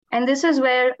And this is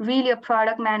where really a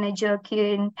product manager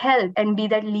can help and be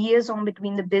that liaison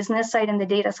between the business side and the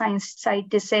data science side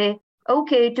to say,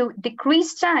 okay, to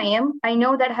decrease time, I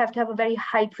know that I have to have a very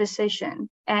high precision.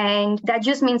 And that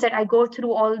just means that I go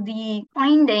through all the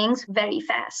findings very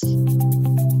fast.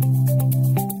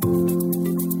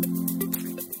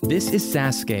 This is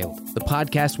SaaS Scaled, the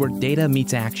podcast where data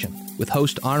meets action, with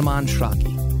host Arman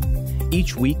Shraki.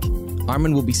 Each week,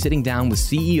 Arman will be sitting down with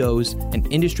CEOs and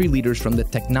industry leaders from the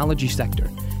technology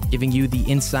sector, giving you the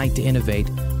insight to innovate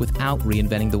without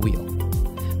reinventing the wheel.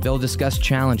 They'll discuss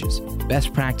challenges,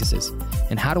 best practices,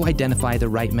 and how to identify the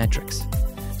right metrics.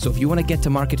 So if you want to get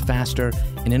to market faster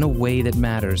and in a way that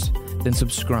matters, then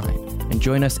subscribe and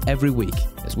join us every week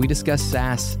as we discuss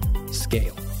SaaS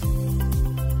Scale.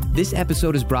 This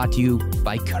episode is brought to you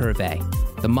by Curve,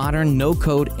 the modern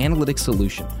no-code analytics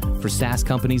solution for SaaS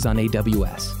companies on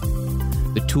AWS.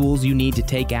 The tools you need to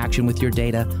take action with your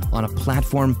data on a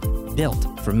platform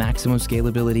built for maximum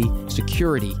scalability,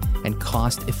 security, and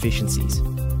cost efficiencies.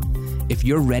 If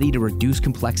you're ready to reduce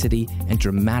complexity and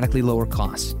dramatically lower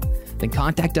costs, then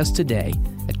contact us today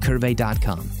at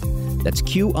curvey.com. That's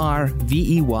QRVEY.com.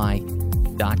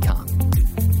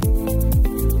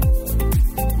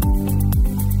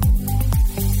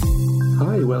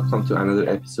 Hi, welcome to another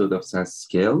episode of SaaS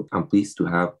Scale. I'm pleased to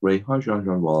have Reha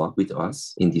Jhunjhunwala with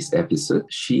us in this episode.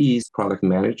 She is product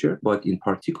manager, but in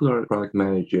particular, product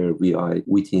manager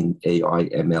within AI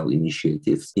ML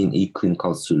initiatives in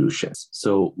eClinical solutions.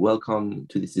 So welcome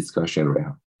to this discussion,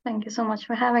 Reha. Thank you so much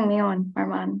for having me on,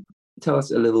 Arman. Tell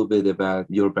us a little bit about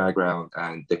your background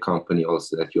and the company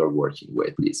also that you're working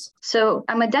with, please. So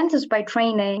I'm a dentist by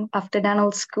training. After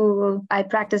dental school, I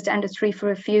practiced dentistry for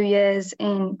a few years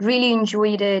and really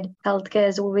enjoyed it. Healthcare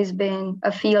has always been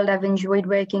a field I've enjoyed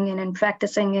working in and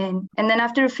practicing in. And then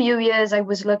after a few years, I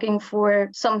was looking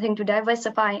for something to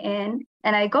diversify in.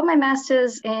 And I got my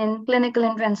master's in clinical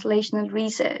and translational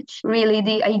research. Really,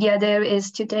 the idea there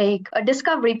is to take a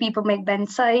discovery people make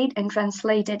bedside and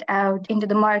translate it out into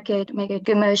the market, make it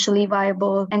commercially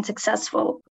viable and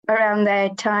successful. Around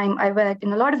that time, I worked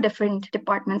in a lot of different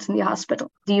departments in the hospital,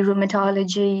 the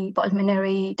rheumatology,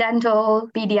 pulmonary, dental,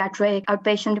 pediatric,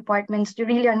 outpatient departments to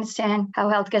really understand how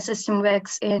healthcare system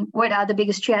works and what are the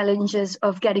biggest challenges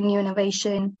of getting new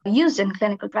innovation used in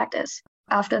clinical practice.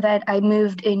 After that, I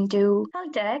moved into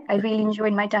health tech. I really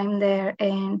enjoyed my time there,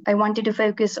 and I wanted to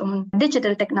focus on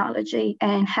digital technology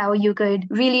and how you could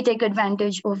really take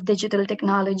advantage of digital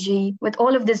technology with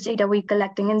all of this data we're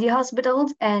collecting in the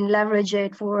hospitals and leverage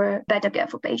it for better care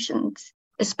for patients.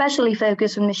 Especially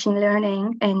focus on machine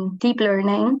learning and deep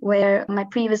learning, where my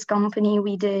previous company,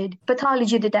 we did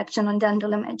pathology detection on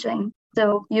dental imaging.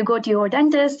 So you go to your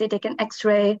dentist, they take an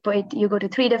x-ray, but you go to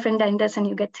 3 different dentists and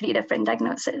you get 3 different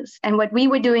diagnoses. And what we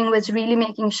were doing was really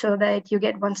making sure that you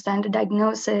get one standard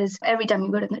diagnosis every time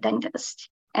you go to the dentist.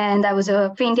 And that was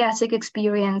a fantastic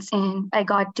experience. And I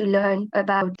got to learn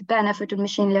about the benefit of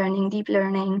machine learning, deep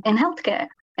learning in healthcare.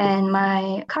 And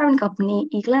my current company,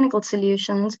 eClinical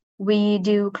Solutions, we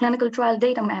do clinical trial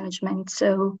data management.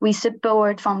 So we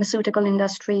support pharmaceutical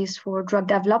industries for drug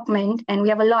development, and we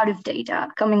have a lot of data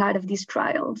coming out of these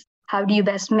trials. How do you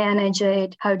best manage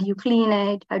it? How do you clean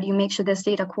it? How do you make sure there's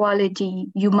data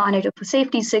quality? You monitor for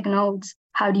safety signals.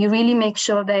 How do you really make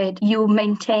sure that you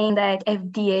maintain that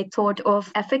FDA thought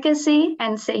of efficacy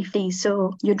and safety?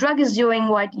 So your drug is doing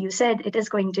what you said it is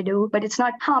going to do, but it's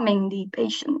not harming the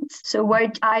patients. So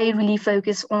what I really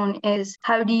focus on is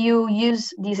how do you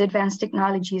use these advanced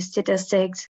technologies,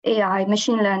 statistics, AI,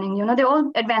 machine learning, they're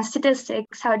all advanced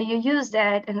statistics. How do you use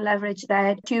that and leverage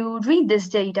that to read this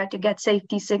data, to get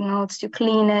safety signals, to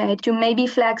clean it, to maybe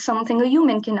flag something a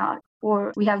human cannot?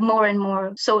 Or we have more and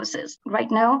more sources.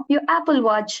 Right now, your Apple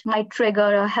Watch might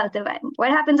trigger a health event. What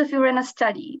happens if you're in a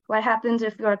study? What happens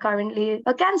if you're currently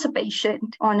a cancer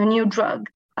patient on a new drug?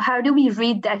 How do we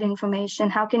read that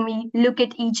information? How can we look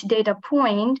at each data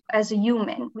point as a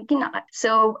human? We cannot.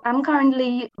 So I'm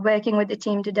currently working with the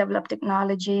team to develop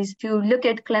technologies to look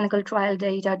at clinical trial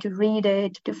data, to read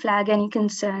it, to flag any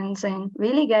concerns, and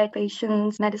really get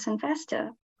patients medicine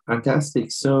faster.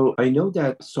 Fantastic. So I know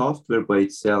that software by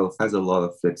itself has a lot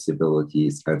of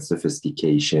flexibilities and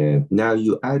sophistication. Now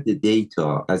you add the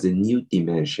data as a new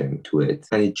dimension to it,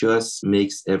 and it just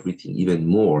makes everything even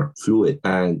more fluid.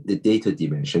 And the data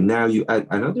dimension, now you add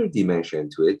another dimension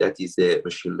to it, that is the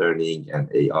machine learning and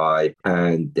AI,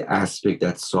 and the aspect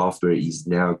that software is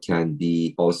now can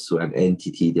be also an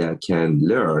entity that can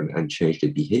learn and change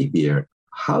the behavior.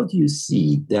 How do you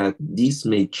see that this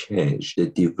may change the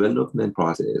development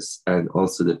process and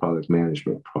also the product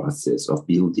management process of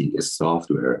building a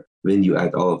software when you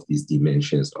add all of these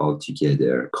dimensions all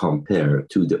together, compared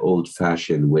to the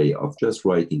old-fashioned way of just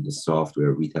writing the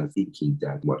software without thinking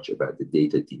that much about the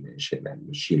data dimension and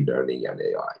machine learning and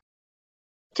AI?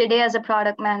 Today, as a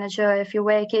product manager, if you're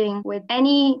working with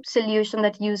any solution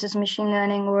that uses machine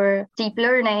learning or deep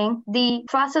learning, the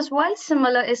process, while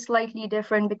similar, is slightly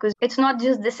different because it's not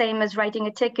just the same as writing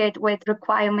a ticket with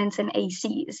requirements and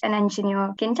ACs an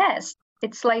engineer can test.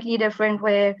 It's slightly different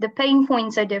where the pain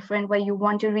points are different, where you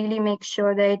want to really make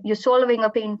sure that you're solving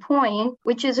a pain point,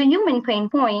 which is a human pain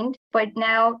point, but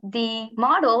now the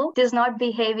model does not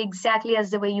behave exactly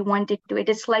as the way you want it to. It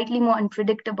is slightly more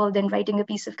unpredictable than writing a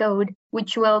piece of code,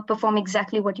 which will perform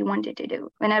exactly what you want it to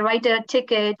do. When I write a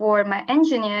ticket for my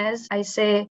engineers, I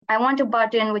say, I want a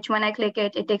button, which when I click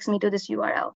it, it takes me to this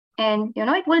URL. And,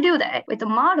 it will do that. With a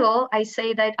model, I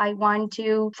say that I want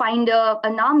to find a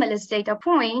anomalous data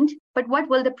point, but what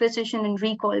will the precision and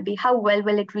recall be? How well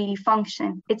will it really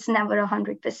function? It's never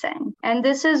 100%. And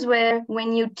this is where,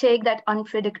 when you take that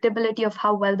unpredictability of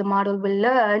how well the model will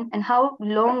learn and how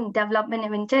long development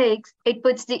even takes, it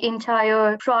puts the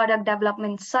entire product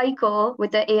development cycle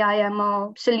with the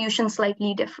AI/ML solution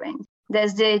slightly different.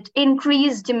 There's the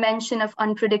increased dimension of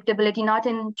unpredictability, not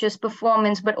in just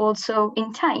performance, but also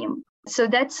in time. So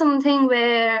that's something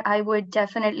where I would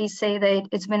definitely say that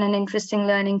it's been an interesting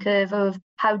learning curve of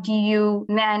how do you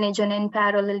manage and in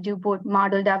parallel do both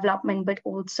model development, but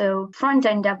also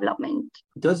front-end development.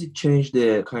 Does it change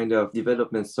the kind of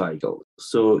development cycle?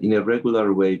 So in a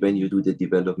regular way, when you do the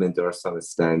development, there are some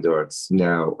standards.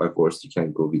 Now, of course, you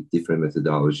can go with different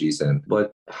methodologies.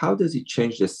 But how does it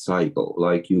change the cycle?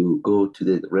 Like you go to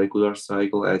the regular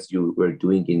cycle as you were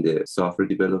doing in the software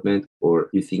development, or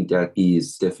you think that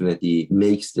is definitely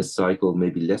makes the cycle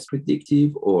maybe less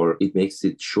predictive, or it makes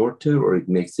it shorter, or it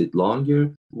makes it longer?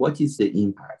 What is the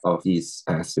impact of these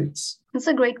aspects? That's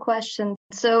a great question.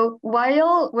 So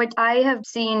while what I have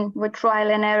seen with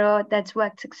trial and error that's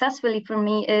worked successfully for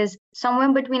me is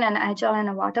somewhere between an agile and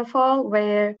a waterfall,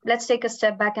 where let's take a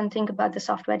step back and think about the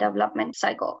software development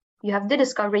cycle. You have the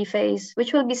discovery phase,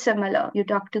 which will be similar. You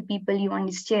talk to people, you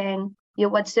understand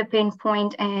what's the pain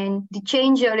point, and the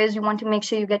change here is you want to make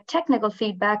sure you get technical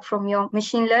feedback from your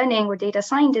machine learning or data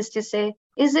scientist to say,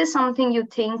 is this something you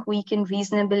think we can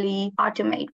reasonably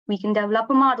automate? We can develop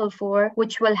a model for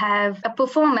which will have a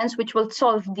performance which will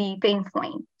solve the pain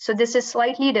point. So this is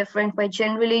slightly different, where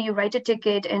generally you write a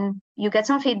ticket and you get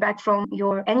some feedback from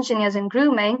your engineers in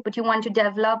grooming, but you want to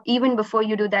develop even before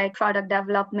you do that product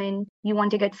development. You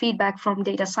want to get feedback from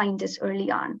data scientists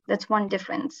early on. That's one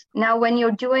difference. Now, when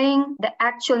you're doing the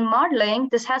actual modeling,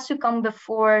 this has to come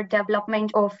before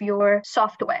development of your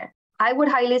software. I would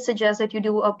highly suggest that you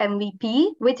do a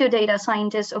MVP with your data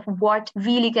scientist of what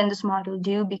really can this model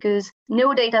do, because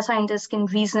no data scientist can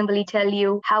reasonably tell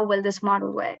you how well this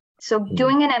model works. So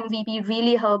doing an MVP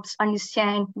really helps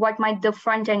understand what might the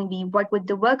front end be, what would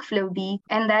the workflow be,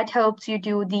 and that helps you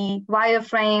do the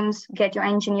wireframes, get your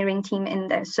engineering team in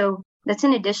there. So that's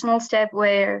an additional step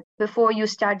where before you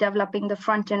start developing the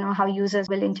front end or how users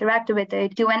will interact with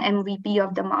it, do an MVP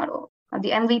of the model.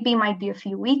 The MVP might be a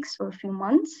few weeks or a few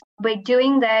months, but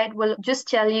doing that will just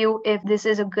tell you if this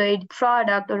is a good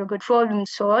product or a good problem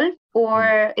solved,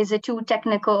 or is it too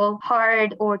technical,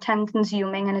 hard, or time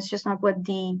consuming, and it's just not what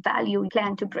the value you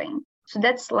plan to bring. So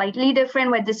that's slightly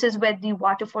different, where this is where the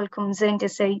waterfall comes in to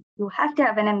say you have to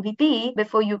have an MVP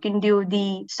before you can do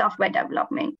the software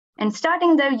development. And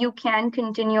starting there, you can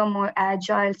continue more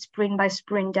agile sprint by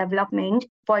sprint development.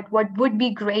 But what would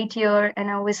be great here, and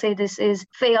I always say this, is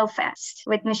fail fast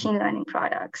with machine learning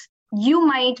products. You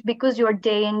might, because you're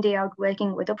day in, day out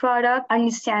working with a product,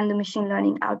 understand the machine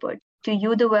learning output. To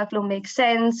you, the workflow makes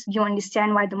sense. You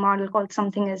understand why the model called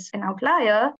something is an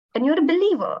outlier, and you're a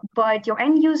believer. But your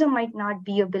end user might not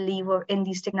be a believer in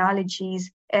these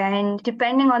technologies. And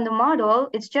depending on the model,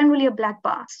 it's generally a black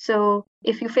box. So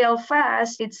if you fail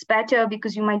fast, it's better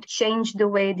because you might change the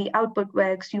way the output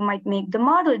works. You might make the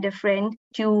model different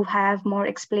to have more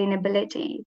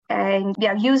explainability. And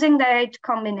using that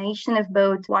combination of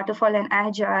both waterfall and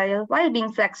agile while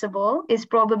being flexible is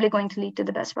probably going to lead to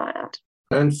the best product.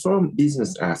 And from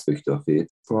business aspect of it,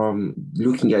 from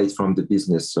looking at it from the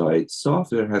business side,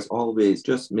 software has always,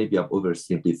 just maybe I'm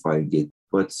oversimplifying it,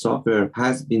 but software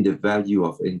has been the value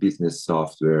of in business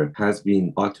software has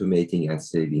been automating and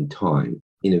saving time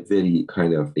in a very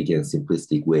kind of, again,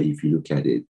 simplistic way if you look at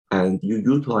it. And you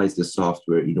utilize the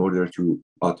software in order to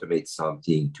automate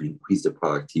something, to increase the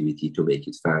productivity, to make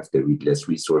it faster with less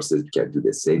resources. You can do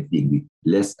the same thing with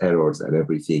less errors and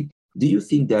everything. Do you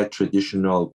think that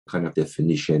traditional kind of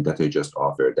definition that I just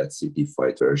offered, that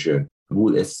simplified version,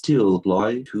 will still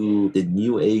apply to the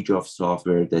new age of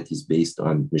software that is based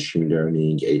on machine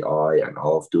learning, AI, and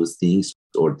all of those things,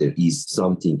 or there is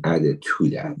something added to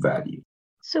that value?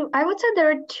 So I would say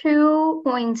there are 2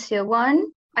 points here. One,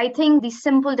 I think the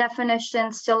simple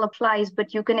definition still applies,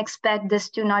 but you can expect this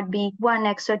to not be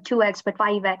 1x or 2x, but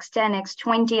 5x, 10x,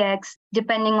 20x,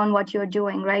 depending on what you're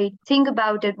doing, right? Think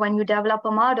about it. When you develop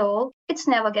a model, it's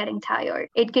never getting tired.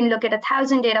 It can look at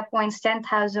 1,000 data points,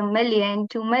 10,000, million,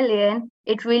 2 million.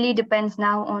 It really depends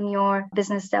now on your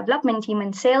business development team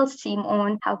and sales team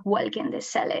on how well can they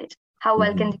sell it. How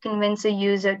well can they convince a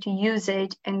user to use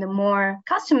it? And the more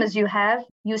customers you have,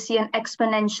 you see an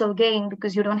exponential gain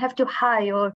because you don't have to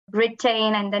hire,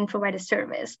 retain, and then provide a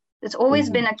service. It's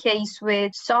always been a case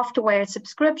with software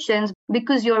subscriptions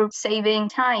because you're saving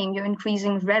time, you're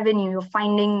increasing revenue, you're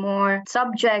finding more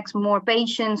subjects, more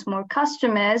patients, more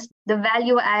customers. The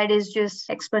value add is just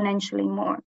exponentially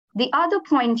more. The other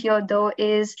point here, though,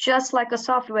 is just like a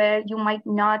software, you might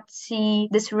not see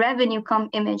this revenue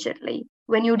come immediately.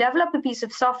 When you develop a piece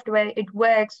of software, it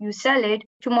works, you sell it,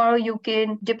 tomorrow you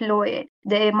can deploy it.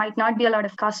 There might not be a lot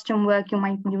of custom work you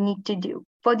need to do.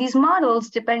 For these models,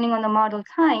 depending on the model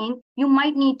kind, you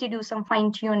might need to do some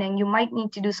fine tuning. You might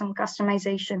need to do some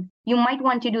customization. You might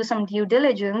want to do some due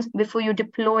diligence before you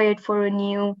deploy it for a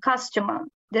new customer.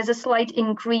 There's a slight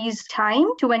increased time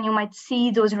to when you might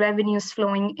see those revenues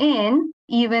flowing in,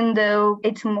 even though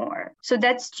it's more. So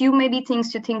that's 2 maybe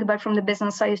things to think about from the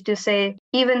business side to say,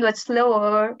 even though it's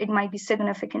slower, it might be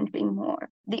significantly more.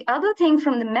 The other thing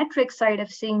from the metric side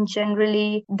of seeing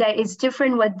generally that is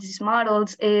different with these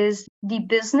models is the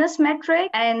business metric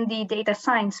and the data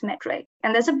science metric.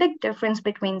 And there's a big difference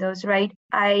between those, right?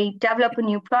 I develop a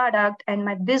new product and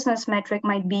my business metric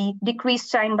might be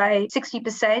decreased time by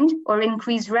 60% or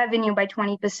increase revenue by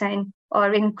 20%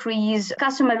 or increase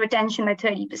customer retention by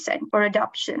 30% or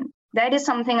adoption. That is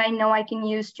something I know I can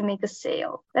use to make a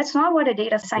sale. That's not what a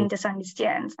data scientist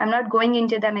understands. I'm not going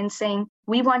into them and saying,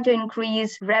 we want to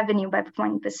increase revenue by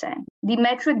 20%. The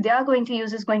metric they are going to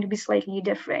use is going to be slightly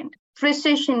different.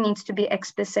 Precision needs to be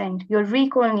X%. Your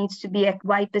recall needs to be at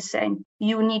Y%.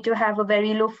 You need to have a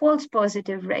very low false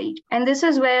positive rate. And this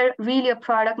is where really a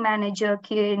product manager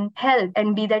can help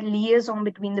and be that liaison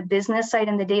between the business side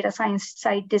and the data science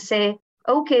side to say,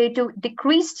 okay, to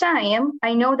decrease time,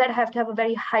 I know that I have to have a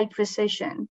very high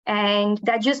precision. And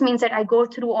that just means that I go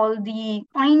through all the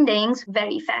findings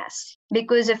very fast.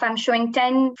 Because if I'm showing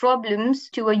 10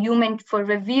 problems to a human for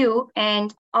review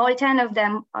and all 10 of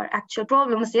them are actual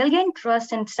problems, they'll gain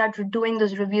trust and start doing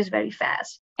those reviews very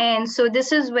fast. And so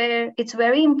this is where it's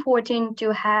very important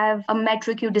to have a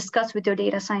metric you discuss with your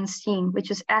data science team, which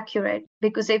is accurate.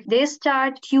 Because if they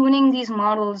start tuning these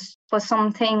models for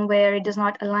something where it does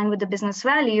not align with the business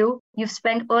value, you've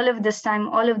spent all of this time,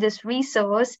 all of this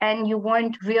resource, and you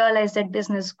won't realize that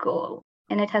business goal.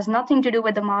 And it has nothing to do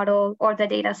with the model or the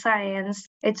data science.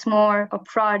 It's more a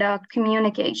product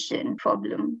communication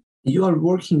problem. You are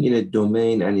working in a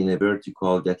domain and in a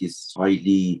vertical that is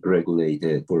highly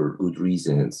regulated for good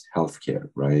reasons, healthcare,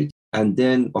 right? And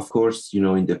then, of course,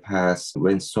 in the past,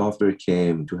 when software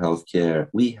came to healthcare,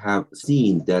 we have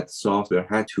seen that software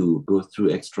had to go through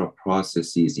extra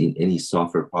processes in any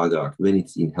software product when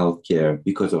it's in healthcare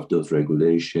because of those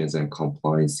regulations and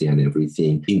compliance and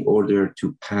everything in order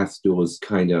to pass those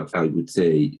kind of, I would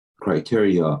say,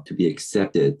 criteria to be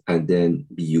accepted and then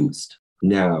be used.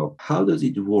 Now, how does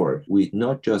it work with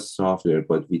not just software,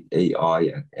 but with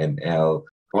AI and ML?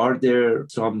 Are there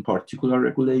some particular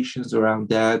regulations around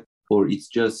that? Or it's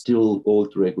just still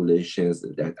old regulations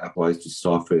that applies to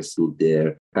software still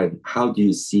there? And how do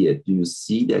you see it? Do you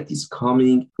see that it's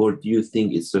coming? Or do you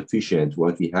think it's sufficient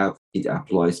what we have? It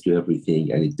applies to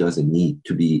everything and it doesn't need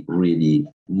to be really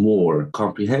more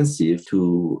comprehensive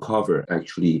to cover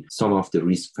actually some of the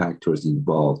risk factors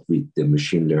involved with the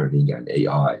machine learning and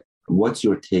AI. What's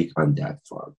your take on that,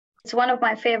 Farb? It's one of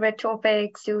my favorite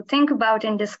topics to think about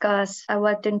and discuss. I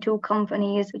worked in 2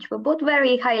 companies which were both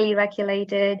very highly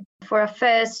regulated. For a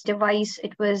first device,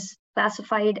 it was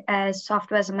classified as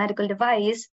software as a medical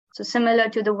device. So similar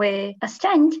to the way a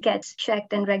stent gets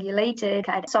checked and regulated,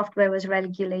 software was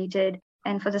regulated.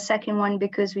 And for the second one,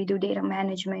 because we do data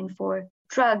management for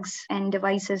drugs and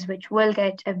devices which will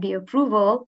get FDA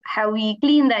approval, how we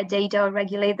clean that data or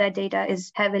regulate that data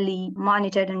is heavily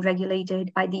monitored and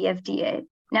regulated by the FDA.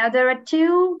 Now, there are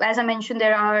 2, as I mentioned,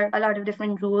 there are a lot of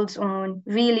different rules on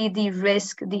really the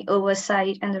risk, the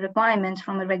oversight, and the requirements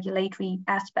from a regulatory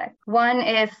aspect. One,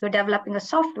 if you're developing a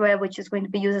software which is going to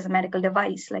be used as a medical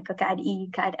device, like a CAD-E,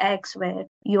 CAD-X, where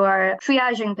you are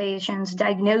triaging patients,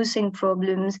 diagnosing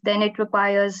problems, then it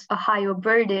requires a higher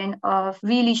burden of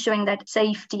really showing that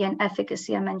safety and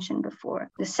efficacy I mentioned before.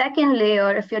 The second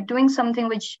layer, if you're doing something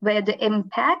where the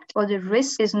impact or the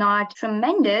risk is not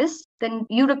tremendous, then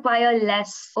you require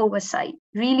less oversight.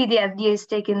 Really, the FDA has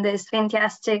taken this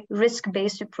fantastic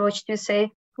risk-based approach to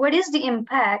say, what is the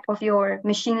impact of your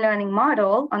machine learning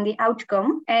model on the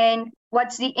outcome? And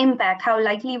what's the impact? How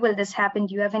likely will this happen?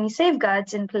 Do you have any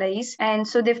safeguards in place? And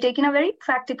so they've taken a very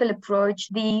practical approach.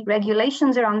 The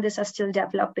regulations around this are still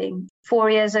developing. 4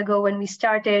 years ago, when we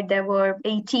started, there were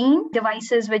 18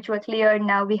 devices which were cleared.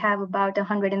 Now we have about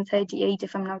 138,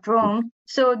 if I'm not wrong.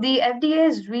 So the FDA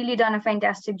has really done a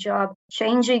fantastic job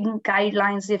changing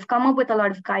guidelines. They've come up with a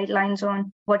lot of guidelines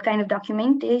on what kind of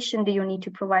documentation do you need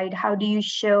to provide? How do you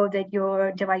show that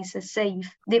your device is safe?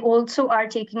 They also are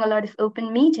taking a lot of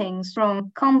open meetings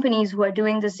from companies who are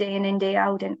doing this day in and day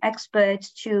out and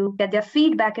experts to get their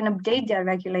feedback and update their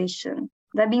regulation.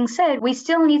 That being said, we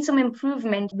still need some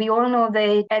improvement. We all know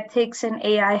that ethics and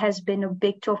AI has been a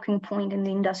big talking point in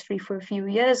the industry for a few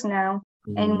years now.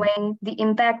 And when the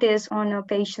impact is on a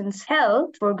patient's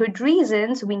health for good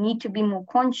reasons, we need to be more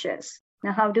conscious.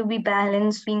 Now, how do we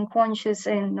balance being conscious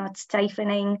and not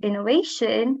stifling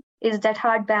innovation? Is that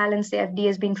hard balance the FDA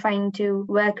has been trying to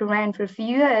work around for a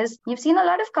few years. You've seen a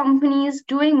lot of companies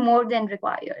doing more than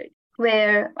required,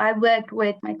 where I worked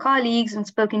with my colleagues and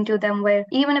spoken to them, where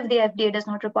even if the FDA does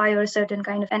not require a certain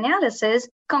kind of analysis,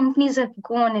 companies have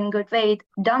gone in good faith,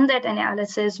 done that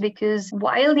analysis, because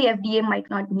while the FDA might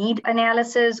not need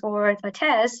analysis or a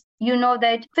test, you know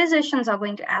that physicians are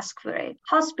going to ask for it.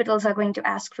 Hospitals are going to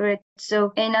ask for it.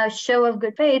 So in a show of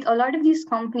good faith, a lot of these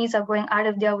companies are going out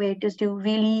of their way to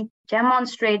really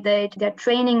demonstrate that their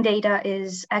training data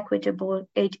is equitable,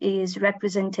 it is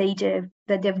representative,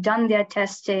 that they've done their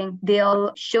testing,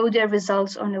 they'll show their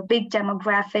results on a big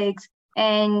demographics,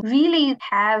 and really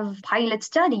have pilot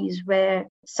studies where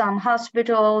some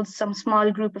hospitals, some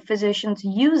small group of physicians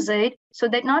use it, so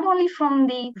that not only from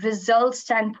the results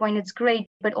standpoint it's great,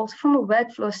 but also from a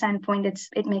workflow standpoint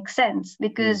it makes sense.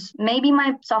 Because maybe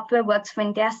my software works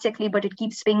fantastically, but it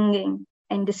keeps pinging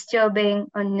and disturbing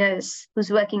a nurse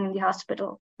who's working in the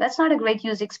hospital. That's not a great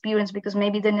user experience, because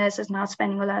maybe the nurse is now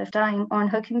spending a lot of time on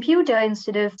her computer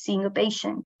instead of seeing a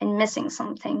patient and missing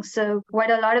something. So what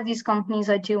a lot of these companies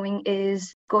are doing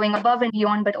is going above and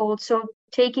beyond, but also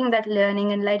taking that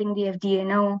learning and letting the FDA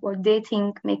know what they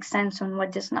think makes sense and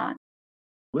what does not.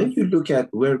 When you look at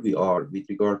where we are with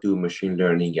regard to machine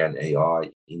learning and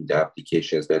AI in the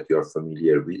applications that you're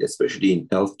familiar with, especially in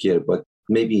healthcare, but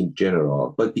maybe in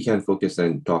general, but we can focus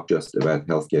and talk just about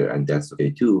healthcare, and that's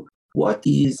okay too. What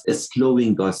is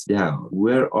slowing us down?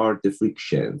 Where are the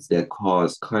frictions that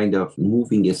cause kind of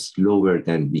moving slower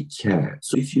than we can?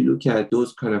 So if you look at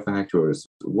those kind of factors,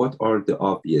 what are the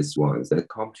obvious ones that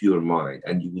come to your mind?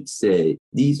 And you would say,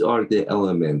 these are the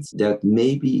elements that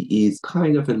maybe is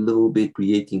kind of a little bit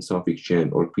creating some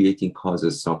friction or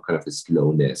causes some kind of a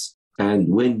slowness. And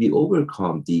when we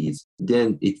overcome these,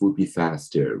 then it will be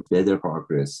faster, better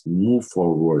progress, move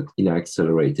forward in an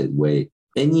accelerated way.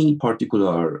 Any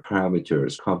particular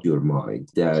parameters come to your mind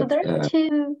that... So there are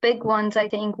two big ones, I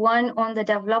think. One on the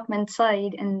development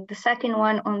side and the second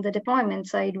one on the deployment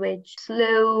side, which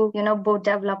slow, both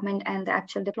development and the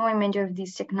actual deployment of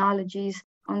these technologies.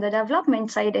 On the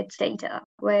development side, it's data,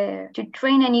 where to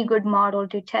train any good model,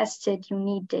 to test it, you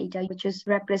need data, which is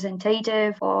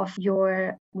representative of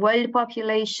your world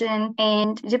population.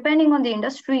 And depending on the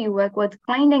industry you work with,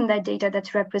 finding that data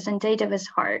that's representative is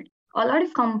hard. A lot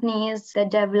of companies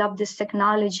that develop this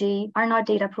technology are not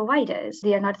data providers.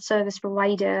 They are not a service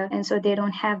provider, and so they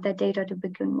don't have that data to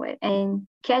begin with. And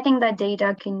getting that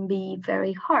data can be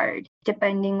very hard,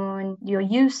 depending on your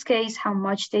use case, how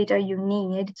much data you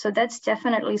need. So that's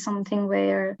definitely something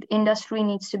where the industry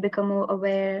needs to become more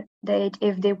aware that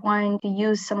if they want to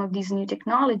use some of these new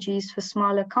technologies for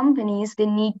smaller companies, they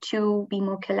need to be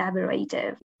more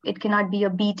collaborative. It cannot be a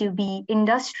B2B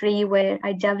industry where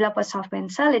I develop a software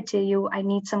and sell it to you. I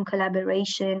need some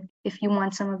collaboration if you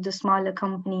want some of the smaller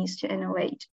companies to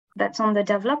innovate. That's on the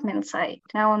development side.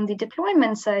 Now, on the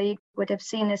deployment side, what I've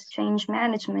seen is change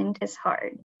management is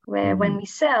hard, where when we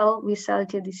sell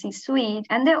to the C-suite,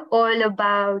 and they're all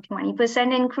about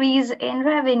 20% increase in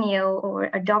revenue or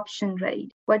adoption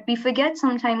rate. What we forget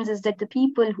sometimes is that the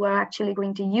people who are actually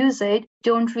going to use it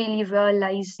don't really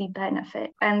realize the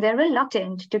benefit. And they're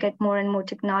reluctant to get more and more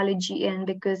technology in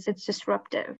because it's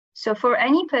disruptive. So for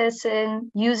any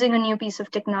person, using a new piece of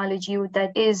technology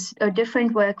that is a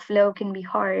different workflow can be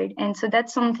hard. And so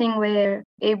that's something where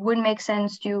it would make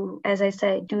sense to, as I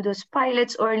said, do those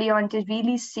pilots early on to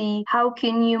really see how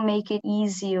can you make it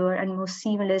easier and more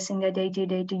seamless in their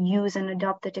day-to-day to use and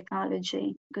adopt the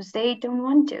technology, because they don't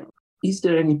want to. Is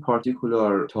there any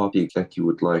particular topic that you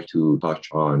would like to touch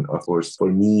on? Of course,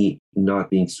 for me, not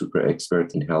being super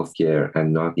expert in healthcare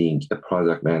and not being a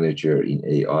product manager in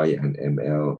AI and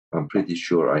ML, I'm pretty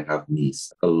sure I have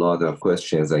missed a lot of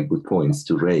questions and good points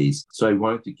to raise. So I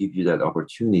wanted to give you that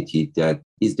opportunity. That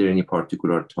is there any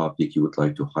particular topic you would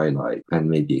like to highlight and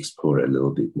maybe explore a little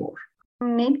bit more?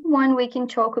 Maybe one we can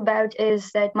talk about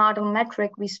is that model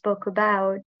metric we spoke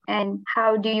about. And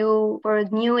how do you, for a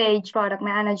new age product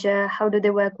manager, how do they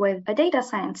work with a data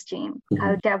science team? Mm-hmm.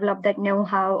 How to develop that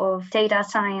know-how of data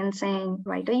science and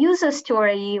write a user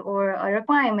story or a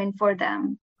requirement for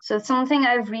them? So something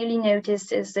I've really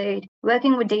noticed is that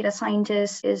working with data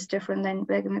scientists is different than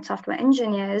working with software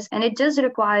engineers. And it does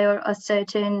require a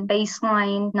certain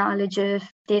baseline knowledge of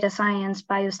data science,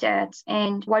 biostats.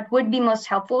 And what would be most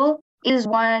helpful is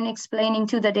one explaining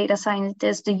to the data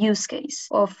scientist the use case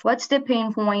of what's the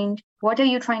pain point, what are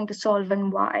you trying to solve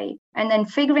and why, and then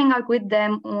figuring out with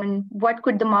them on what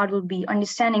could the model be,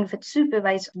 understanding if it's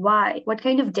supervised, why, what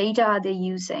kind of data are they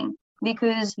using.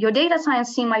 Because your data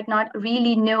science team might not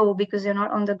really know because they're not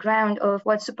on the ground of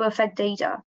what's the perfect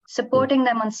data. Supporting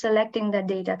them on selecting that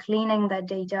data, cleaning that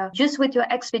data, just with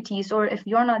your expertise, or if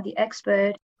you're not the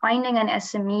expert, finding an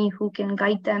SME who can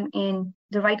guide them in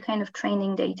the right kind of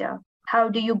training data. How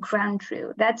do you grant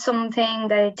through? That's something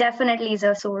that definitely is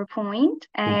a sore point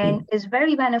and is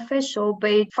very beneficial,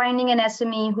 but finding an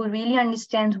SME who really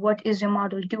understands what is your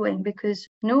model doing, because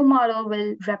no model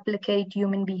will replicate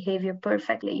human behavior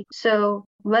perfectly. So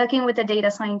working with a data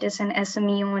scientist and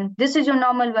SME on this is your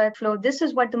normal workflow, this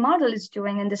is what the model is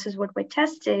doing, and this is what we're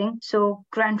testing. So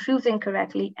grant truthing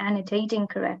correctly, annotating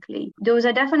correctly. Those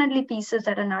are definitely pieces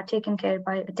that are not taken care of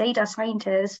by a data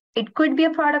scientist. It could be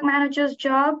a product manager's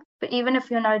job, but even if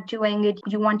you're not doing it,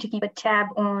 you want to keep a tab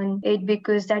on it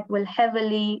because that will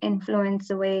heavily influence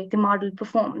the way the model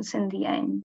performs in the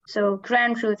end. So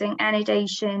grant truthing,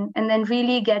 annotation, and then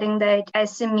really getting that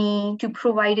SME to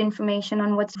provide information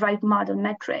on what's the right model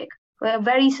metric. A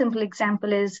very simple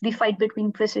example is the fight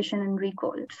between precision and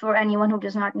recall. For anyone who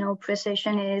does not know,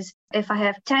 precision is if I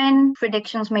have 10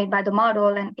 predictions made by the model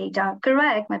and 8 are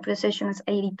correct, my precision is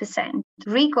 80%.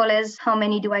 Recall is how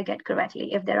many do I get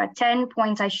correctly. If there are 10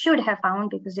 points I should have found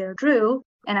because they're true,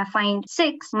 and I find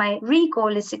 6, my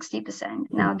recall is 60%.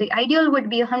 Now, the ideal would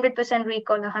be 100%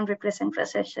 recall, 100%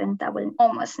 precision. That will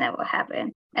almost never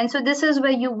happen. And so this is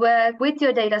where you work with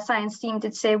your data science team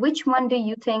to say, which one do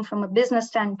you think from a business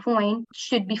standpoint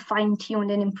should be fine-tuned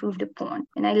and improved upon?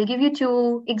 And I'll give you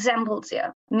 2 examples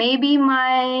here. Maybe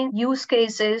my use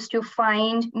case is to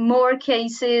find more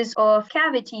cases of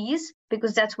cavities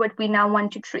because that's what we now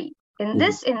want to treat. In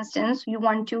this instance, you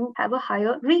want to have a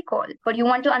higher recall, but you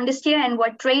want to understand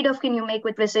what trade-off can you make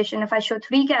with precision. If I show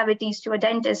 3 cavities to a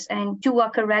dentist and 2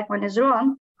 are correct, 1 is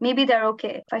wrong, maybe they're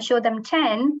okay. If I show them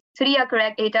 10, 3 are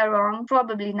correct, 8 are wrong,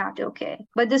 probably not okay.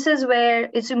 But this is where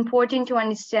it's important to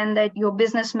understand that your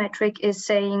business metric is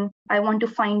saying, I want to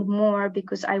find more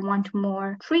because I want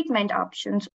more treatment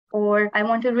options, or I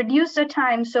want to reduce the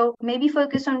time. So maybe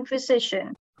focus on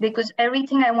precision, because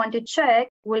everything I want to check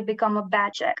will become a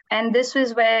bad check. And this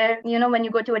is where, when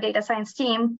you go to a data science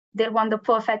team, they'll want the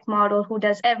perfect model who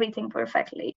does everything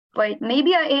perfectly. But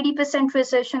maybe a 80%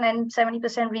 precision and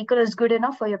 70% recall is good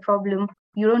enough for your problem.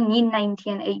 You don't need 90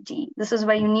 and 80. This is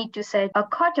where you need to set a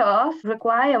cutoff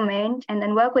requirement and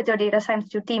then work with your data science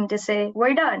team to say,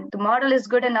 we're done. The model is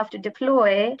good enough to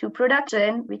deploy to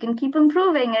production. We can keep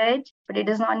improving it, but it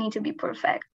does not need to be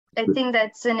perfect. I think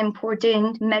that's an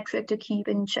important metric to keep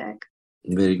in check.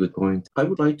 Very good point. I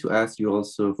would like to ask you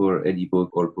also for any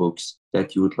book or books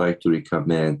that you would like to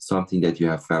recommend, something that you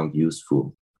have found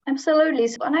useful. Absolutely.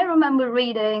 So when I remember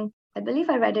reading, I believe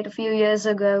I read it a few years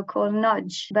ago, called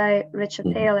Nudge by Richard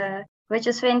Thaler, which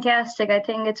is fantastic. I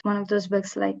think it's one of those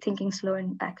books like Thinking Slow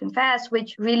and Acting Fast,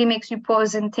 which really makes you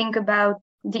pause and think about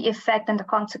the effect and the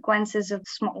consequences of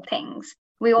small things.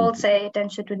 We all say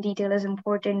attention to detail is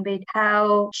important, but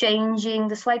how changing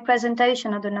the slide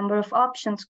presentation or the number of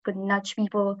options could nudge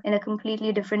people in a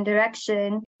completely different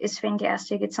direction is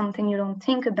fantastic. It's something you don't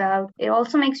think about. It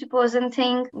also makes you pause and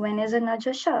think, when is a nudge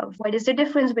a shove? What is the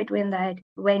difference between that?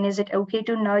 When is it okay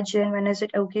to nudge and when is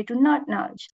it okay to not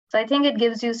nudge? So I think it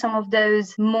gives you some of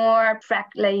those more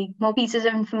pieces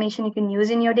of information you can use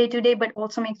in your day-to-day, but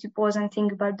also makes you pause and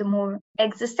think about the more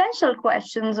existential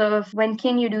questions of when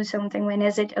can you do something, when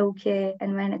is it okay,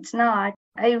 and when it's not.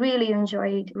 I really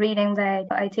enjoyed reading that.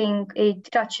 I think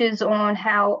it touches on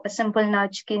how a simple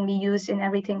nudge can be used in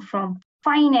everything from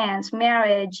finance,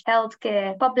 marriage,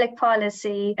 healthcare, public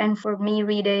policy. And for me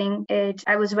reading it,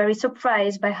 I was very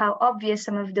surprised by how obvious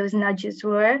some of those nudges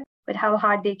were, but how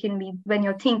hard they can be when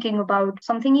you're thinking about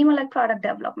something even like product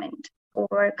development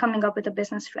or coming up with a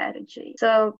business strategy.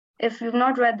 So if you've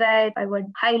not read that, I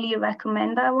would highly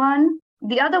recommend that one.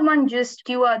 The other one, just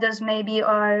two others maybe,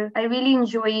 are I really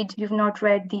enjoyed, you've not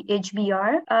read the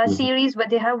HBR series, but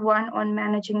they have one on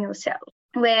managing yourself,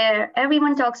 where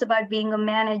everyone talks about being a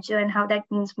manager and how that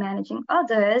means managing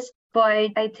others.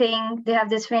 But I think they have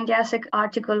this fantastic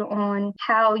article on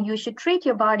how you should treat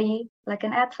your body like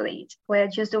an athlete, where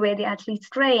just the way the athletes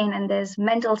train and there's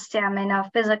mental stamina,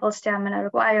 physical stamina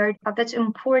required. That's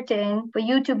important for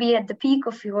you to be at the peak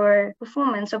of your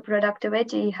performance or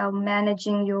productivity, how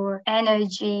managing your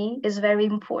energy is very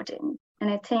important. And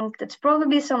I think that's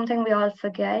probably something we all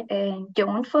forget and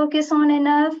don't focus on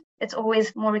enough. It's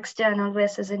always more external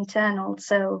versus internal.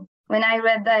 So when I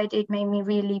read that, it made me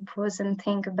really pause and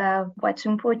think about what's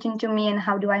important to me and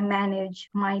how do I manage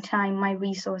my time, my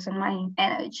resource, and my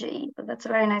energy. So that's a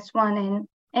very nice one. And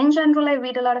in general, I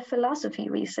read a lot of philosophy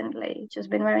recently, which has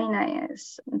been very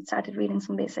nice. I started reading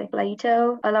some basic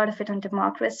Plato, a lot of it on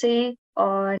democracy,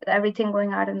 on everything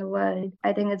going on in the world.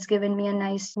 I think it's given me a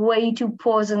nice way to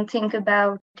pause and think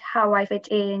about how I fit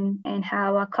in and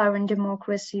how our current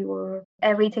democracy or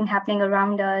everything happening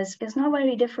around us is not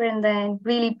very different than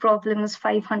really problems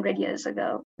 500 years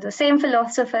ago. The same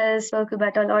philosophers spoke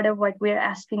about a lot of what we're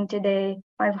asking today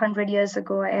 500 years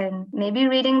ago, and maybe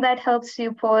reading that helps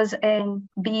you pause and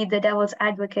be the devil's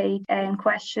advocate and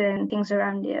question things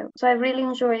around you. So I really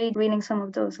enjoyed reading some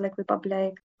of those, like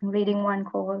Republic, and reading one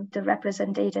called The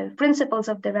Representative Principles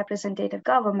of the Representative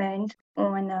Government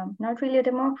on not really a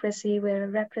democracy, we're a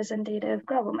representative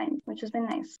government, which has been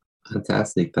nice.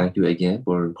 Fantastic. Thank you again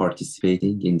for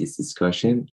participating in this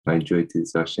discussion. I enjoyed the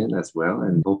discussion as well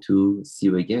and hope to see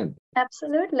you again.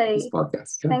 Absolutely. This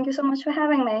podcast. Yeah. Thank you so much for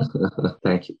having me.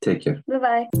 Thank you. Take care.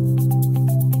 Bye-bye.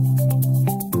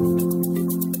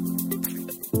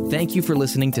 Thank you for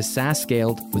listening to SaaS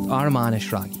Scaled with Arman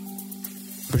Eshraghi.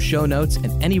 For show notes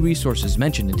and any resources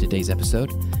mentioned in today's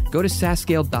episode, go to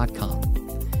saasscaled.com.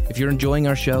 If you're enjoying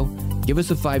our show, give us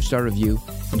a 5-star review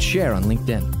and share on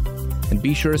LinkedIn. And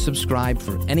be sure to subscribe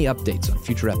for any updates on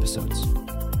future episodes.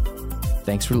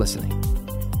 Thanks for listening.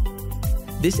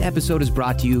 This episode is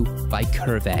brought to you by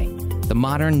Curve, the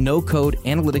modern no-code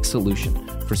analytics solution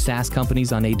for SaaS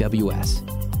companies on AWS.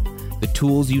 The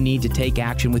tools you need to take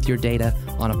action with your data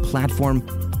on a platform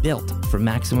built for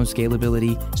maximum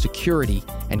scalability, security,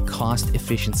 and cost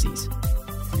efficiencies.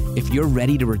 If you're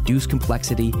ready to reduce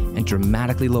complexity and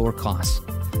dramatically lower costs,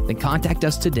 then contact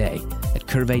us today at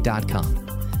curvey.com.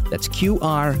 That's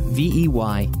QRVEY.com.